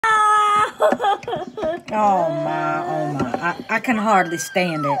Oh my. I can hardly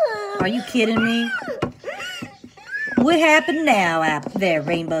stand it. Are you kidding me? What happened now out there,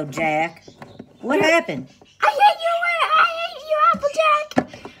 Rainbow Jack? What happened? I hate you, Applejack.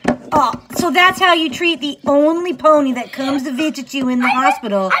 Oh, so that's how you treat the only pony that comes to visit you in the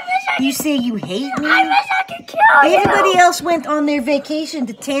hospital. You say you hate me? I wish I could kill you. Everybody else went on their vacation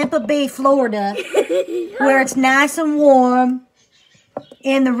to Tampa Bay, Florida, where it's nice and warm,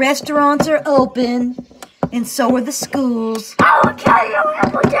 and the restaurants are open, and so are the schools. I will kill you,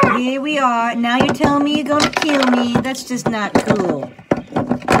 Applejack. Here we are. Now you're telling me you're going to kill me. That's just not cool.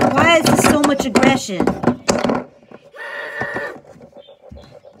 Why is there so much aggression?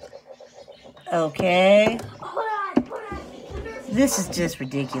 Okay. Hold on. This is just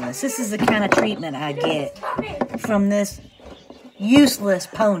ridiculous. This is the kind of treatment I get from this useless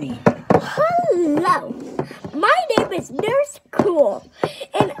pony. Hello. My name is Nurse Cool.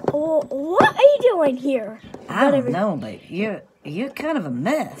 And what are you doing here? I don't know, but you're kind of a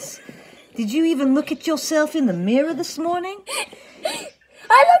mess. Did you even look at yourself in the mirror this morning?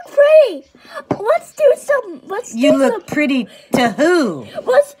 I look pretty. Let's do some. You look pretty to who?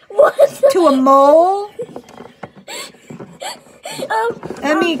 What's To a mole?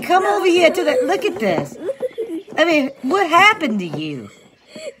 I mean, come over here to the... Look at this. I mean, what happened to you?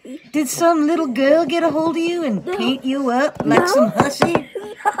 Did some little girl get a hold of you and paint you up like some hussy?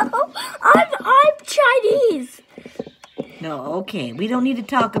 No, I'm Chinese. No, okay. We don't need to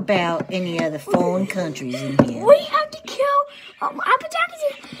talk about any other foreign countries in here. We have to kill Applejack.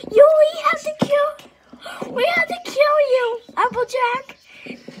 We have to kill you, Applejack.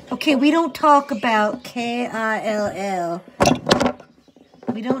 Okay, we don't talk about K-I-L-L.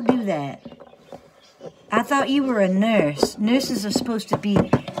 We don't do that. I thought you were a nurse. Nurses are supposed to be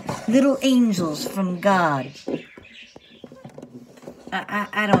little angels from God.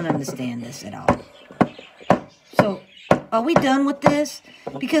 I don't understand this at all. So, are we done with this?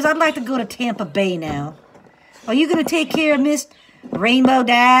 Because I'd like to go to Tampa Bay now. Are you going to take care of Miss Rainbow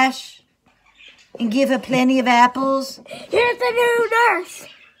Dash? And give her plenty of apples? Here's the new nurse.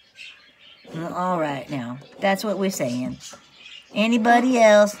 All right, now. That's what we're saying. Anybody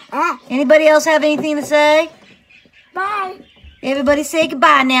else? Anybody else have anything to say? Bye. Everybody say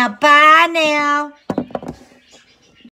goodbye now. Bye now.